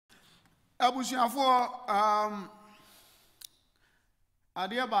Abusiafo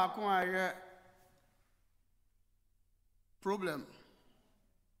adeɛ baako a yɛ problem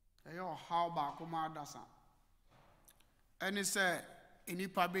ɛyɛ ɔhaw baako ma adasa ɛne sɛ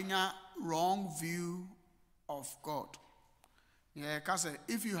enipa benya wrong view of God. Yeah, because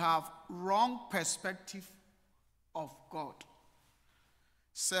if you have wrong perspective of God,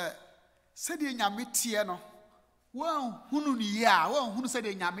 say the nyame tie no wo hunu ni ya wo hunu say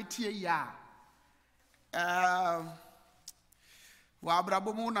the nyame tie ya wa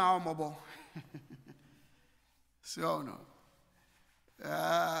abrabo mu na omobo so no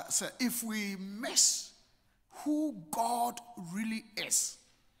so if we miss who God really is,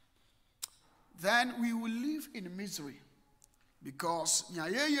 then we will live in misery, because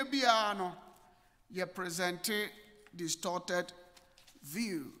nyayeye bia no ye present distorted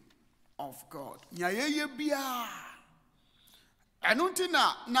view of God. Nyayeye bia enunti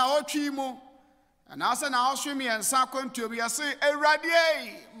na otwi mu na ase na oswe mi ensa kwantuo bia say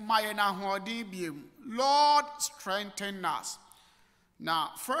Awurade maye na hoɔden biem, Lord strengthen us.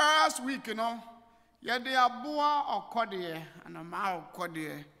 Now first week yɛde aboa ɔkɔdeɛ anama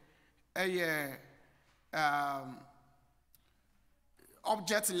ɔkɔdeɛ ɛyɛ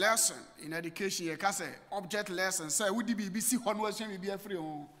object lesson in education. You can say object lesson. Say we di BBC hɔ no asua bibi afiri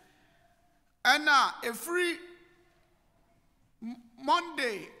ho. Ɛna every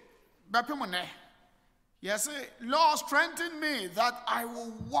Monday bɛpem yes, Lord strengthen me that I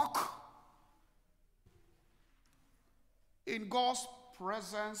will walk in God's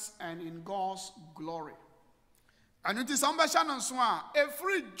presence and in God's glory. And it is ambassador so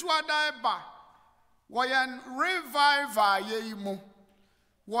every juada ba wayan revival yeimu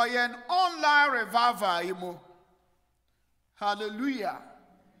wayan online revival yeimu. Hallelujah.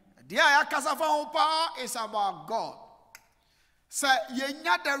 The ayakasafa power is about God. So you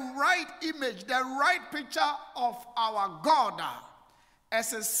get the right image, the right picture of our God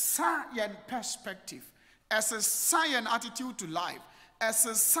as a science perspective, as a science attitude to life, as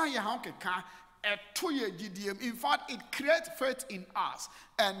a science in fact, it creates faith in us,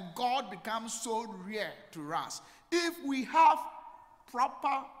 and God becomes so real to us if we have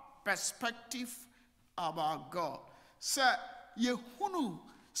proper perspective about God. So yehunu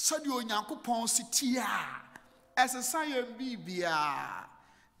sadio nyankopon sitia as a science bibia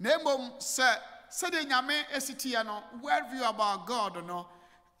nemom se de nyame esitia no word view about God no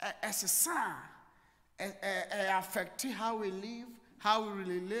as a sign affect how we live, how we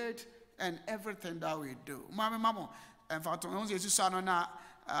relate, and everything that we do. Mama, in fact, when you say no na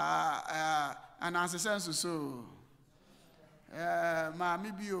an answer sense so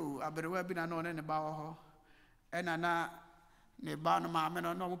mami bio aberewa bi na no ne ba ho ena na ne ba no ma me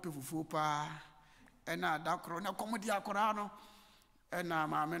no mo pefufu pa ena dakro na komodi akora no ena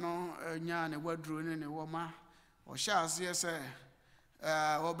ma me no nya ne waduro ne woma o sha ase se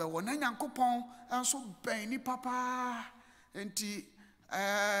obe wona nyankopon enso ben ni papa enti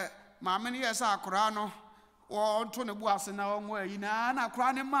maame ne yesa akora no wo to ne bu ase na wo ayi na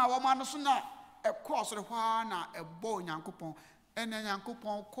akora ne ma wo ma no so na ekọ soro hwa na ebo nyankopon ene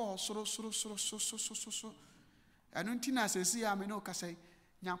nyankopon kọ soro anu ntina sesi ya me no kasai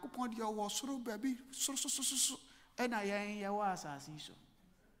nyankopon de wo soro baby soro ena ye wo asase so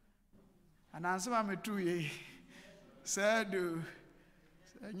ananse ma metu ye sado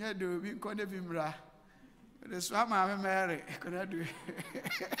nya do bi ko ne bimra the swama me mere kono do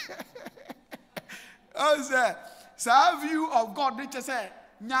oh sir so view of God which say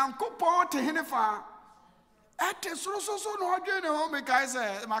nyankopon te hene fa ate so no odwe ne ho me kai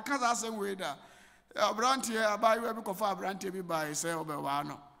say makaza asem we da abrantie abai we be kofa abrantie bi bai say obewa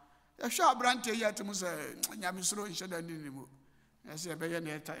no e hwa abrantie yet mu say nyame soro nheda ni mu e say be ye na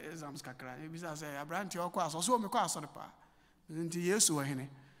exams kakra e bi say abrantie okọ aso so me kọ aso pa nti Yesu wa hene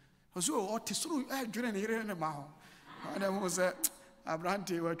so o te soro dwene ne yere ne ma ho ana mu say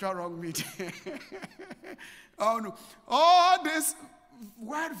abrantie we twa wrong meet oh no, all these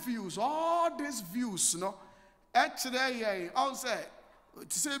word views, all these views, no. Actually, on say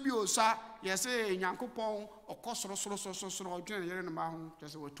to say bi osa, yes, nyankopon okosoro so odwene yere ne ma ho,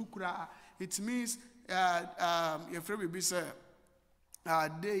 just we tukura. It means your friend be say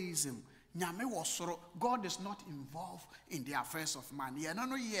deism. Nyame wo soro. God is not involved in the affairs of man. Yeah,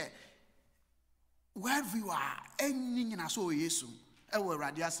 no yeah. Where view are any na so Yesu e we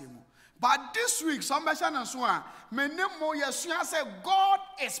rade asemu. But this week, some mention and so on. Say God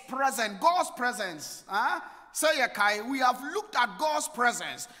is present. God's presence. Say we have looked at God's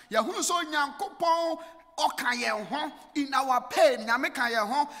presence. Yahu so nyankopon in our pain,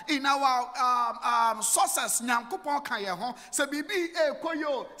 in our sources, Nyankopon kayeho, se bibi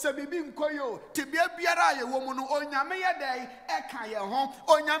koyo, se bibi nkoyo, tibia biara ye womuno onyame ye dey e kayeho,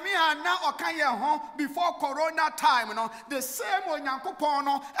 onyame ana okayeho before corona time, no, the same Nyankopon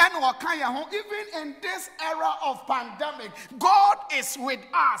no and okayeho, even in this era of pandemic, God is with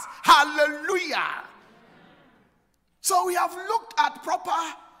us. Hallelujah. So we have looked at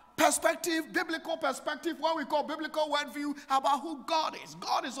proper perspective, biblical perspective, what we call biblical worldview about who God is.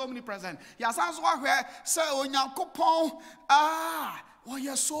 God is omnipresent. Yes, that's why we say, oh,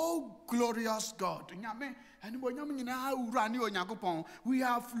 you're so glorious, God. We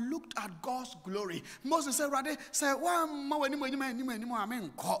have looked at God's glory. Moses said, let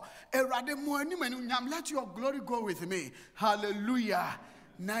your glory go with me. Hallelujah.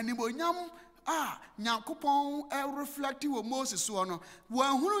 Nyankopon reflective of Moses no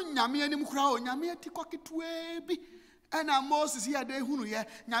wan hunu nyame anim kra o nyame atikoketwe bi ena Moses here dey hunu ye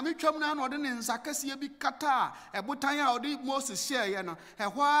nyame twam na no de ne nsakase bi kata ebotan a ode Moses share ye no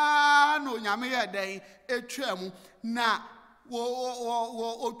ehwa no nyame ye den etwam na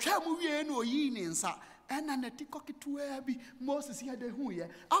wo twam wie no yi ne nsa ena na tikoketwe bi Moses here dey hunu ye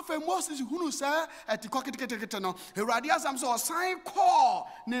afa Moses hunu sa etikokete no Ewurade asam so sign call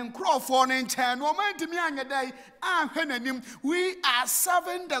ne nkrofo ne nchen no mantimi anyedai ahwe nanim. We are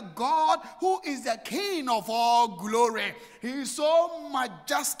serving the God who is the King of all glory. He is so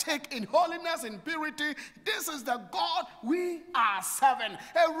majestic in holiness and purity. This is the God we are serving.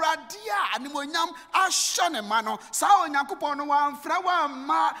 Ewurade animonyam ahye ne ma no sa Onyankopon no wan fra wan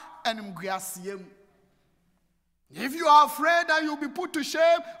ma animguasiem. If you are afraid that you'll be put to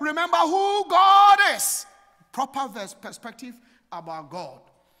shame, remember who God is. Proper perspective about God.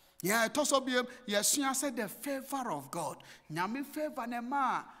 Yeah, it also be yes, I said the favor of God. Nyame favor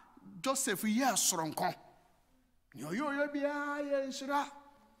nema Joseph yes ronko. Yo be shira.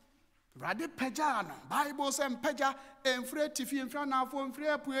 Rade peja no. Bible say peja enfre tifi enfra na afo enfre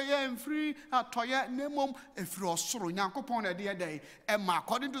apuye enfri atoye nemom efri osoro Nyankopon na de dey ema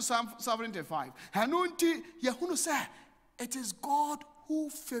according to Psalm 75. Hanunti yehunu say it is God who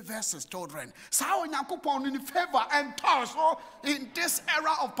favors his children. Sao Nyankopon in favor and also in this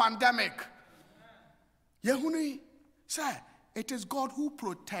era of pandemic. Yehunu say it is God who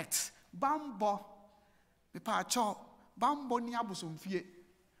protects. Bambo mipacho bambo ni abusomfie.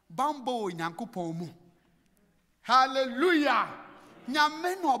 Bambo Nyankopon mu. Hallelujah.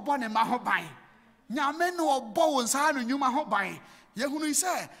 Nyame no obo ne ma ho ban. Nyame no obo wonsa no nyuma ho ban. Yehunu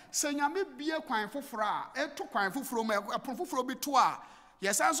se nyame bie kwan foforo a eto kwan foforo ma epon foforo bi to a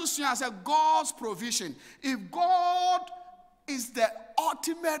yesanso sua say God's provision. If God is the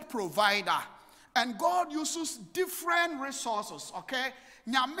ultimate provider and God uses different resources, okay?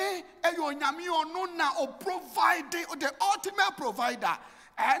 Nyame eyo nyame ono na o provide the ultimate provider.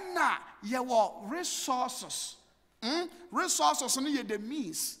 And now, your resources. Resources no ye the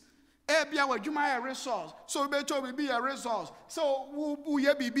means. Ebia wa juma a resource. So beto be a resource. So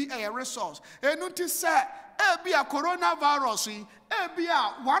we be a resource. Enuti say ebia coronavirus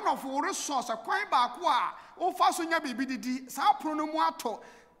ebia one of our resource kwan ba ko a o fa so nya bibi didi sa prono mu ato.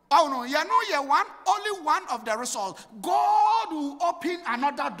 Oh no, you know only one of the results. God will open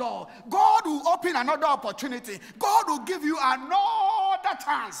another door. God will open another opportunity. God will give you another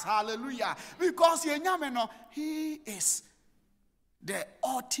chance. Hallelujah. Because he is the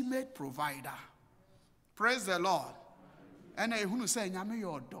ultimate provider. Praise the Lord. And who say nyame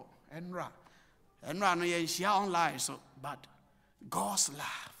your door. Enra no ye share online so but God's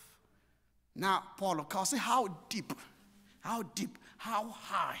love. Now Paul of course how deep, how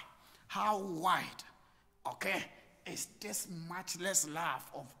high, how wide, okay, is this matchless love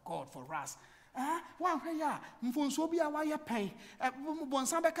of God for us. One ya, Mfonsobia, why you pay?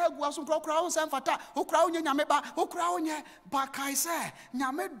 Bonsambeka was some crowds and fata, who crown Yameba, who crown ye, but I say,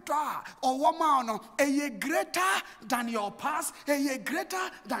 Yameda, or woman, a ye greater than your past, a ye greater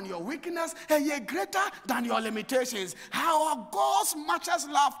than your weakness, a ye greater than your limitations. How God's matchless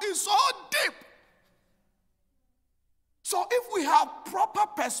love is so deep. So if we have proper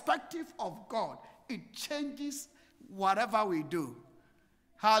perspective of God, it changes whatever we do.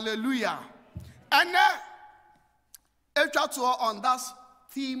 Hallelujah. And on that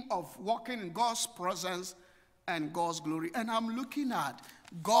theme of walking in God's presence and God's glory. And I'm looking at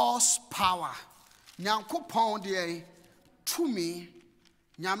God's power. Nyankopon de to me,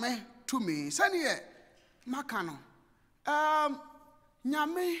 nyame to me. Sanye makano.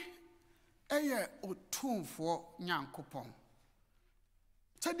 Nyame eye otumfo Nyankopon.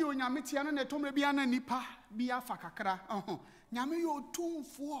 Sadi onyame tia no netomre bia na nipa bia fa kakra. Nyame ye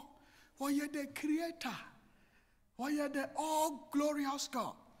otumfo. Oye the creator. Oye the all glorious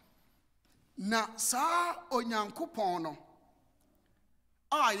God. Na sa onyankopon no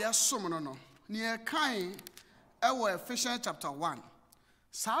yesom no ne kan ewo Ephesians chapter 1.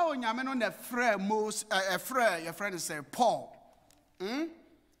 Sa onyame no na frɛ Moses your friend say Paul.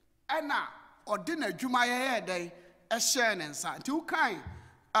 Ena ɔde na adwuma yɛ dɛn ɛhyɛ ne nsa. Nti wo kan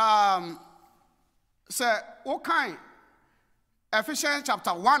say wo kan Ephesians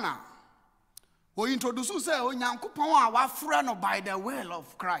chapter 1 we introduce say onyankopon a wafrɛ no by the will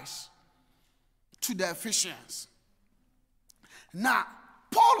of Christ to the Ephesians. Now,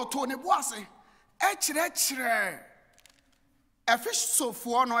 Paul told ne boase ekyerɛkyerɛ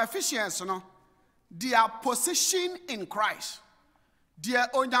Ephesians no their position in Christ. Their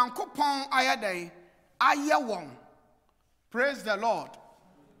onyankopon ayɛ wɔn. Praise the Lord.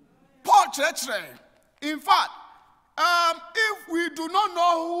 Paul kyerɛkyerɛ. In fact, if we do not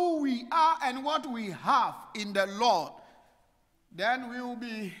know who we are and what we have in the Lord, then we will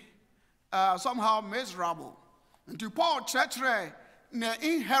be somehow miserable. And to Paul kyerɛkyerɛ ne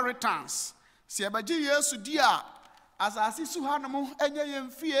inheritance. Si abaji Yesu dia as asisu hanamu enye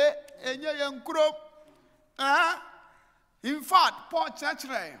yemfie enye yenkuro. In fact, Paul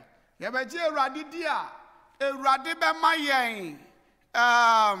kyerɛkyerɛ yabaji Awurade dia Awurade bɛma yɛn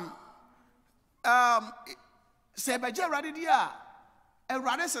se abaji Awurade dia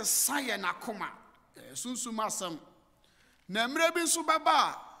Awurade se saye na koma sunsuma asɛm na mmerɛ bi nso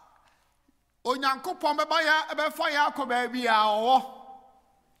bɛba onyankopɔn bɛba ya ɛbɛfa yɛ akɔ baabi a ɔwɔ.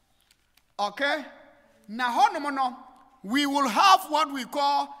 Okay? Now, honomono, we will have what we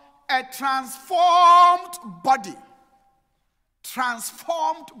call a transformed body.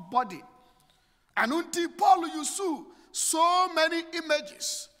 Transformed body. And until Paul used so many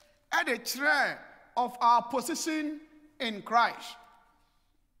images at the tray of our position in Christ.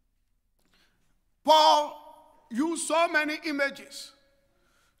 Paul used so many images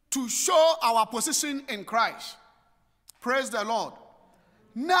to show our position in Christ. Praise the Lord.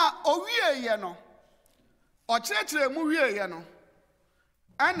 Na owie ye no okyerɛkyerɛ mu wie ye no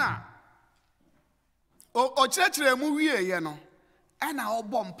ana okyerɛkyerɛ mu wie ye no ana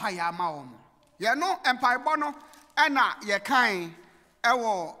ɔbɔ mpaeɛ ama wo mo ye no mpaebɔ no ana ye kan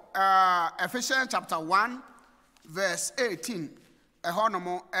ɛwɔ Ephesians chapter 1 verse 18 ɛhɔ no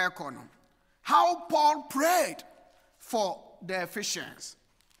mo ɛkɔ no how Paul prayed for the Ephesians.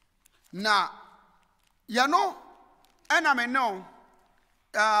 Na ye no ana me no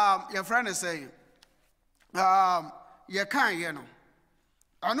your friend is saying, you can't, you know.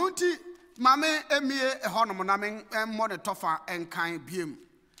 Anunti, Mame Emie Honomonaming and Monetofa and kind beam.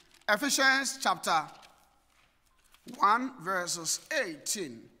 Ephesians chapter 1, verses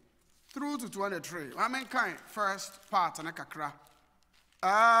 18 through to 23. Mame kind first part and a kakra.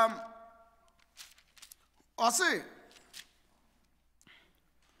 Or say,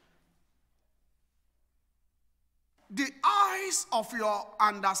 the eyes of your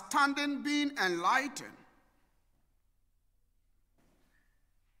understanding being enlightened.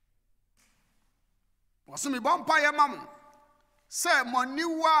 Wasumi bompa ya mamu. Se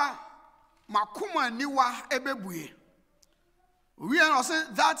moniwa makuma niwa ebebuye. We are saying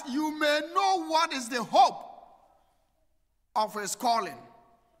that you may know what is the hope of his calling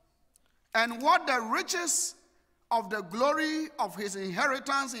and what the riches of the glory of his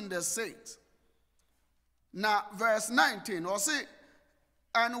inheritance in the saints. Now, verse 19, or say,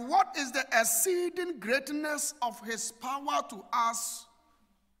 and what is the exceeding greatness of his power to us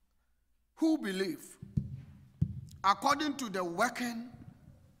who believe, according to the working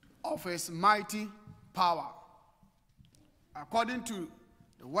of his mighty power. According to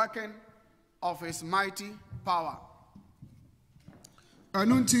the working of his mighty power.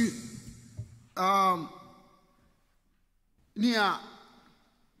 Anunti, near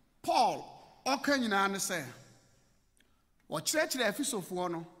Paul, okay, you know, say, what church the official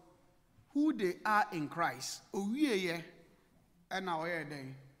no, who they are in Christ, oh, yeah, and now here they,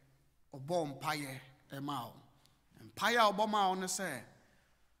 or bomb pie, a mouth, and pie Obama on the say,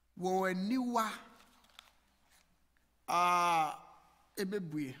 wo niwa,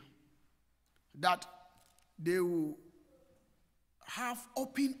 ebebwe, that they will have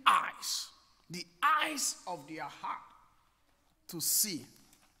open eyes, the eyes of their heart, to see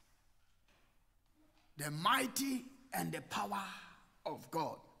the mighty and the power of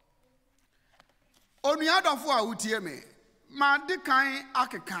God. Oni adofo a wutie me, ma de kan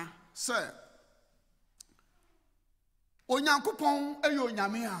akeka se Onyankopon eyo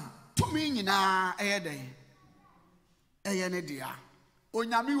onyame a tumi nyina eye den. Eye ne dia.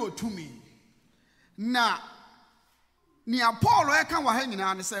 Onyame wo tumi. Na Nia Paul eka wa ha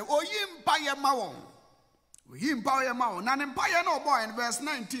nyina ne say oyi mpa ye ma won. Oyi mpa ye ma won. Na ne mpa ye no boy in verse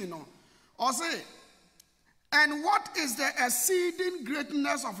 19 no. Or say, and what is the exceeding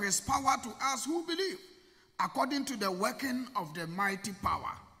greatness of his power to us who believe, according to the working of the mighty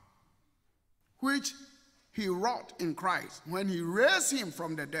power, which he wrought in Christ when he raised him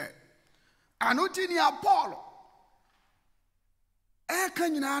from the dead. Anotinia Paul. Eka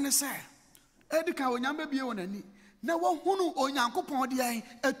nyina ne say, edika onyame bie wonani. Na wahunu onyankopon de ai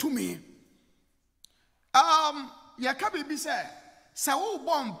atumi. Yaka bibi say, se wo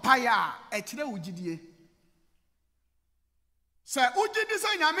bom paya e kire wugidie. Se ugidi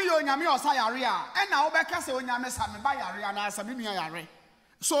se nyame yo nyame osa yare a, e na wo beka se onyame sa me ba yare na sa me nua yare.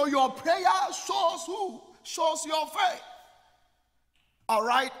 So your prayer shows who? Shows your faith. All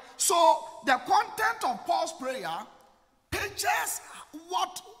right? So the content of Paul's prayer pictures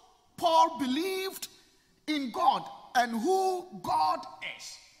what Paul believed in God and who God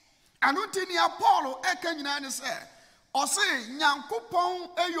is. And utinia Paul ekanyina ne se o se nyankopon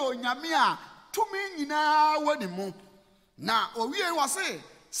eyo nyame a tumi nyina wani mu. Na owie wa se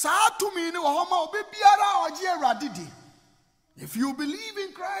saa tumi ne wo homa obi biara oje awrade di. If you believe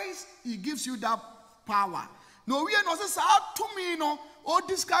in Christ, he gives you that power. No we no say saa tumi no o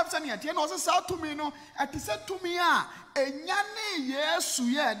describes any ate no say saa tumi no ate say tumi a enyane Yesu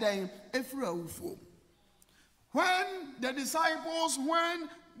ye den efura awufo. When the disciples, when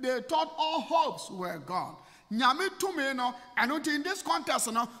they thought all hopes were gone, nyame tumi no, and in this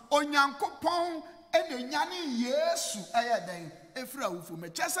context no onyankopon enyane Yesu eye den efura awufo. Me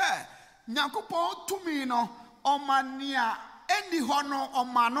che say nyankopon tumi no omania eni hono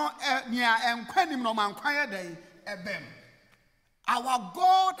omano nia enkwanim no mankwan den ebem. Our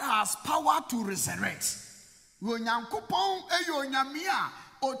God has power to resurrect. Onyankopon eyo nyame a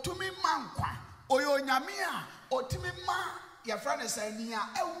otumi mankwa. Oyo nyame a otumi ma ya friend say nia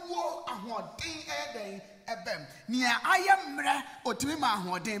ewo ahoden eden ebem. Nia ayemre otumi ma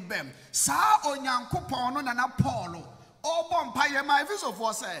ahoden bem. Saa onyankopon no na Paulo Obon paye ma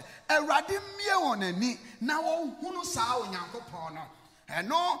efisofo say Awurade mie won ani na wo hunu saa onyankopon no.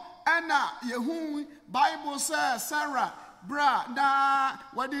 Eno ana yehu Bible says Sarah bra na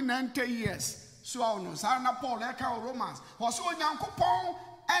wadi 90 years. So no saa na Paul eka Romans. Ho so onyankopon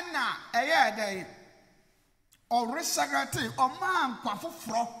ana eye den oresagate oma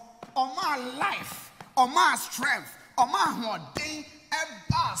nkwafoforo oma life oma strength oma hoden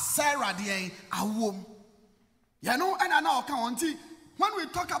eba Sarah de awom. You know, and I know when we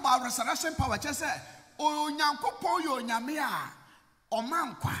talk about resurrection power, just say, "Oh, nyankopon yo nyamea,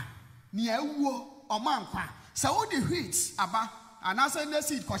 omankwa, ni ewo, omankwa." So the wheat aba, and I say the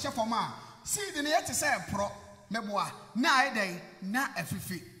seed koshe forma. Seed in the say pro meboa na eden na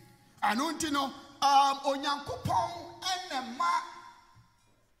efifi. Anunti no onyankopon enema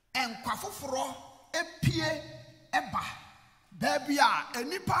enkwafoforo epie eba. Baby a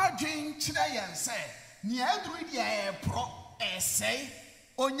enipa dwen kire yen say ni edru dia pro essay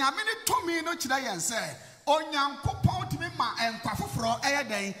onyame ne tomi no kira yen se onyankopon timi ma enkwafoforo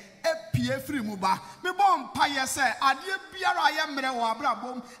eyeden epie firi mu ba me bom paye se ade biara aye mre wo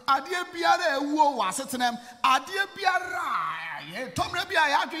abrabom ade biara ewuo wo asetenem ade biara ye tomre bia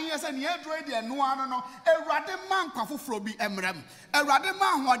ya dwen ye se ni edru dia no ano no ewrade ma nkwafoforo bi emrem ewrade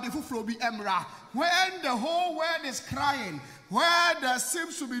ma hoade foforo bi emra. When the whole world is crying, where there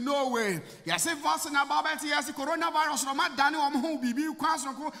seems to be no way. Yes, if us in about yes, coronavirus,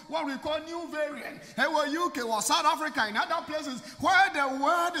 what we call new variant. Hey, well, UK or South Africa, in other places, where the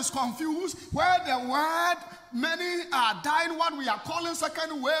world is confused, where the world, many are dying, what we are calling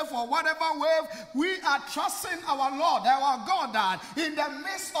second wave or whatever wave, we are trusting our Lord, our God, that in the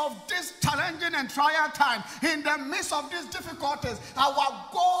midst of this challenging and trial time, in the midst of these difficulties, our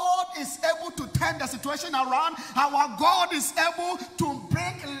God is able to turn the situation around. Our God is able to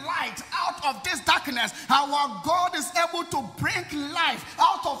bring light out of this darkness. Our God is able to bring life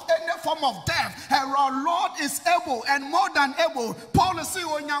out of any form of death. And our Lord is able and more than able. Paul is saying,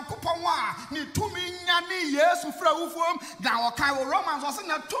 ni tumi nyani Yesu fra ufom na wakai Romans was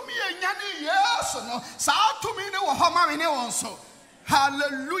na tumi nyani Yesu no sa tumi ne wo homa me ne wonso.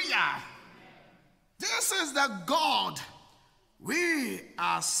 Hallelujah. This is the God we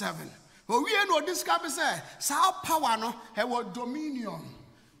are serving. But we know this guy say, "Sa power no, he will dominion,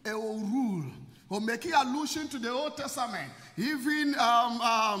 he will rule." We're making allusion to the Old Testament, even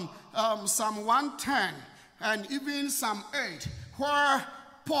Psalm 110 and even Psalm 8, where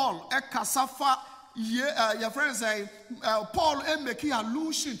Paul Ekasafa, your friends say, Paul making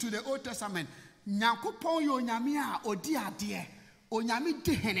allusion to the Old Testament. Nyankopon yo nyame a odi ade, onyame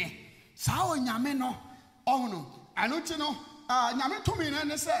dehene, sa onyame no ono. I don't know. Nyame to me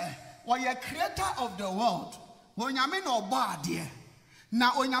and say, "Or you creator of the world. When Nyame no bad dear.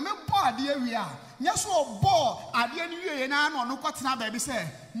 Now when Nyame bad dear we are. Yes, so bo adie ni we na no kwatina baby say,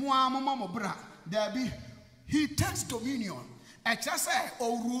 "Mo mama bra." There be he takes dominion. I just say,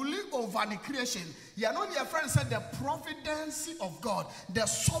 ruling over the creation. You know, your friend said the providence of God, the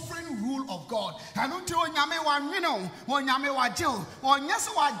sovereign rule of God. I don't tell you, you know, when Yame wa Jill, or yes,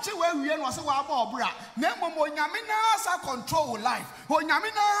 what Jill, we was a wabra. Nemo, when Yamina control life, when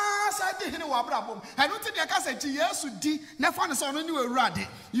Yamina said, Wabra. I don't think I can say, yes, D, never is on you ready.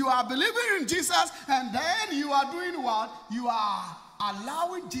 You are believing in Jesus, and then you are doing what? You are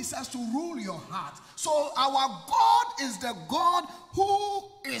allowing Jesus to rule your heart. So our God is the God who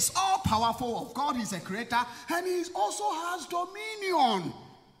is all powerful. Of God, He's a creator, and He also has dominion.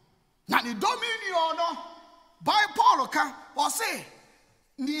 Now the dominion by Paul or say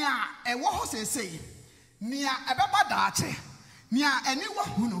near a what say near a baba dache near anyone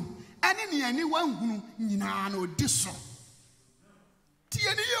who anyone who no diso.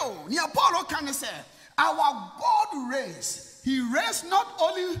 TNO near Paul can say our God reigns. He reigns not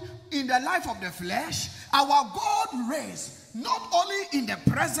only in the life of the flesh, our God reigns not only in the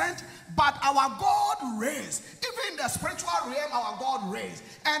present, but our God reigns. Even in the spiritual realm, our God reigns.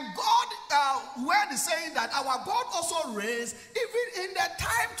 And God, word is saying that our God also reigns even in the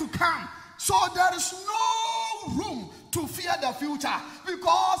time to come. So there is no room to fear the future,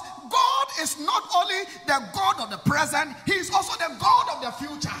 because God is not only the God of the present, He is also the God of the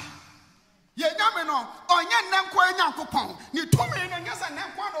future. Ye nyame no onye nankwa nyankopon ni tumi no nyasa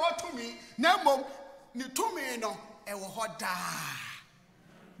nankwa no watumi na mom ni tumi no e wo hoda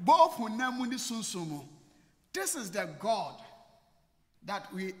both hunamu ni sunsumu. This is the God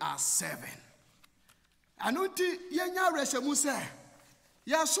that we are serving. Anuti ye nya resemu se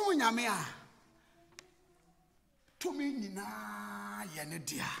ye sum nyame a tumi nyina ye ne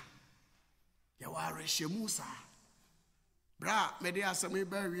dia ye wa resemu sa bra me dia asem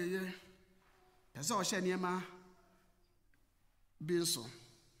ba wiye. Pesa o hye niema binso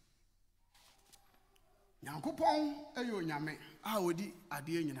Nyankopon eyo nyame a odi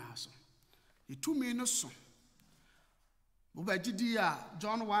ade nyina so itumi no so bo ba gidi a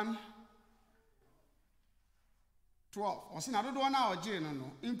John 1:12 o se na dodo na oje no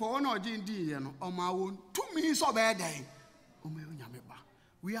no impo na oje ndi ye no o ma won tumi so be den o ma nyame ba.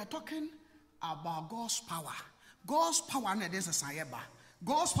 We are talking about God's power. God's power na dey say ba.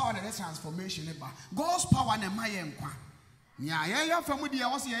 God's power and transformation. God's power and my enkwa. Yeah, family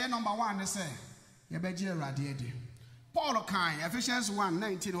was here number 1. Say, you beji radiate. Paul Kai, Ephesians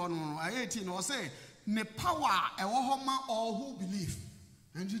 1:19 or say, the power and all who believe.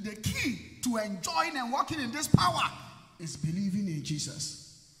 And the key to enjoying and walking in this power is believing in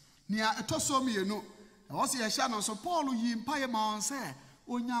Jesus. Near a tosso me, you know, I was here, Shannon, so Paul, you empire man say,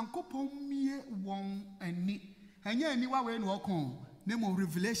 Onyanko me one and ni, and ye anywhere when walk on. Name of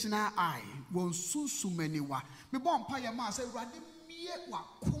revelational eye won so many wa me bon pa ye ma say rade mie wa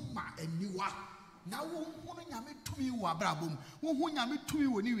kuma aniwa na wo hu nyame tumi wa brabom wo hu nyame tumi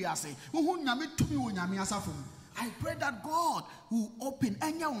wo ni wiase wo hu nyame tumi wo nyame asafom. I pray that God will open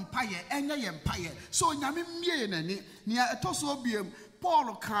enya umpaye enya ye mpaye so nyame mie nani nia etoso biem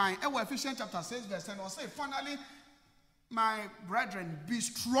Paul kan e Ephesians chapter 6 verse 10 or say finally my brethren, be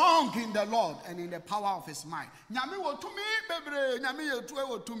strong in the Lord and in the power of His might. Nyame wo to me, bebre. Nyame ye to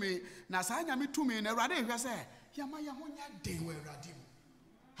wo to me. Na sa nyame to me na rade hwe se. Yama ya honya den we rade.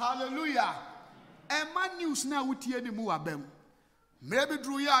 Hallelujah. Emma news na wutie ni mu abam. Maybe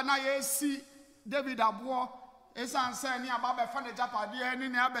drew ya na ye si David abo esan say ni aba be fa na japade ni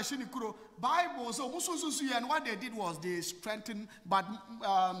na abehye ni kuro. Bible so musususu ye and what they did was they strengthened, but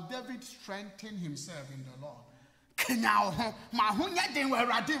David strengthened himself in the Lord.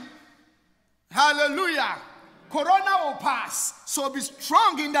 Hallelujah. Corona will pass. So be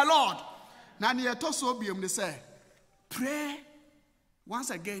strong in the Lord. Now near to be they say, pray.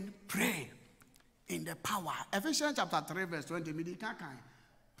 Once again, pray in the power. Ephesians chapter 3, verse 20.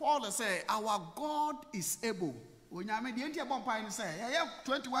 Paul say, our God is able. When you made the entire bonfire say, I have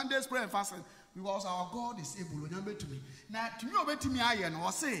 21 days prayer and fasting. Because our God is able. Now, to me, obey me, I know.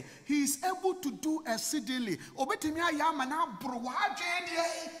 Say He is able to do exceedingly. Obey me, I am now. Bro, why I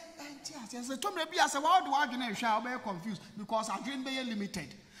said, to me, I said, why do I shall be confused? Because our dream be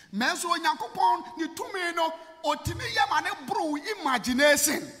limited. Men so Yakupon, you to me no, or to me, yamane bro,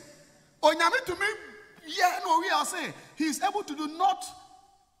 imagination. Or yami to me, yeah, no, we are saying He is able to do not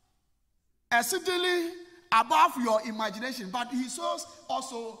exceedingly above your imagination, but He shows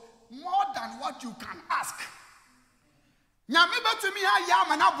also more than what you can ask.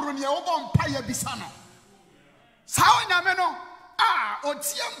 Sao nyame no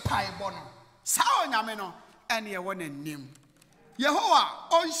otie mpaebɔ no. Sao nyame no ene ye wɔ n'anim. Yehowa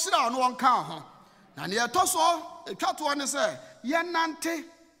onhyira no wonka ho. Na ne etoso etwato ne se ye nante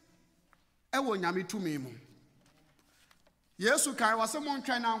ewo nyame tumi mu. Yesu kai wase mo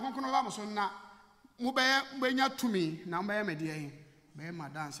ntwan na nkonkono ba mo so na mo be nya tumi na mo be medie be ma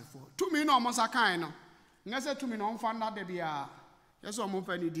dance for. Tumi no mo sakan no. Ngase tumi no mfa na de bia. Yesu mo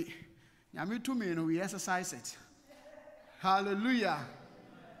fa ni di. Nyame tumi no we exercise it. Hallelujah.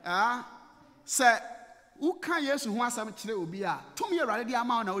 Say uka Yesu ho asam kire obi a tumi Awurade di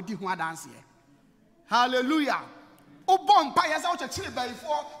ama na odi ho adanse. Hallelujah. Obon pa yesa o chechire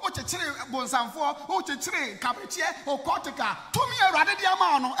bayifo o chechire bonsanfo o chechire kabreche o kotika tumi Awurade di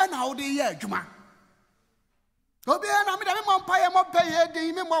ama no e na wo de ye adwuma. Obi na me da me mompa ye mo baye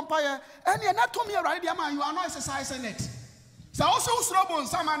de me mompa ye ene na tumi Awurade di ama you are not exercising it. So also usrobo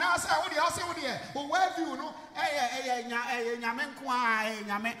nsama na asa wo de o wa view no nyame nko a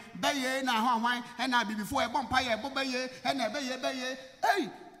nyame baye na ho hwan e na bibifo e bompa ye bo baye e na baye hey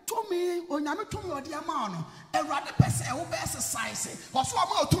tumi onyame tumi odi ama no Awurade pese e wo be exercise oso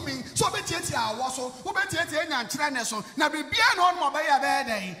ama tumi so be tietie awo so wo be tietie nya nkyere ne so na bibia no no baye be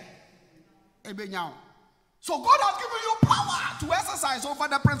den e be nya. So God has given you power to exercise over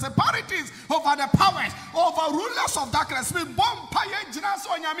the principalities, over the powers, over rulers of darkness. Me bompa ye jina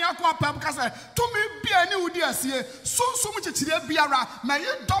so nyame akwa pam kase to me bia ni udi asie sunsun chichire biara ma ye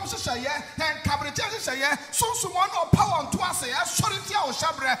dom hye ye en kabreche hye ye sunsun no power nto ase e soriti a o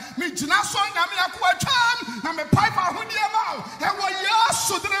shabre me jina so nyame akwa twam na me pipe ahudie ma e wo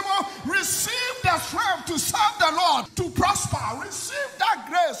yesu dremo. Receive the strength to serve the Lord, to prosper. Receive that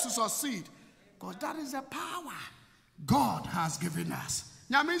grace to succeed. Because that is the power God has given us.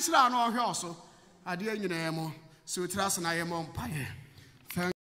 Nyame nsira no ohwe oso ade anyina yemo so trust na yemo mpaye.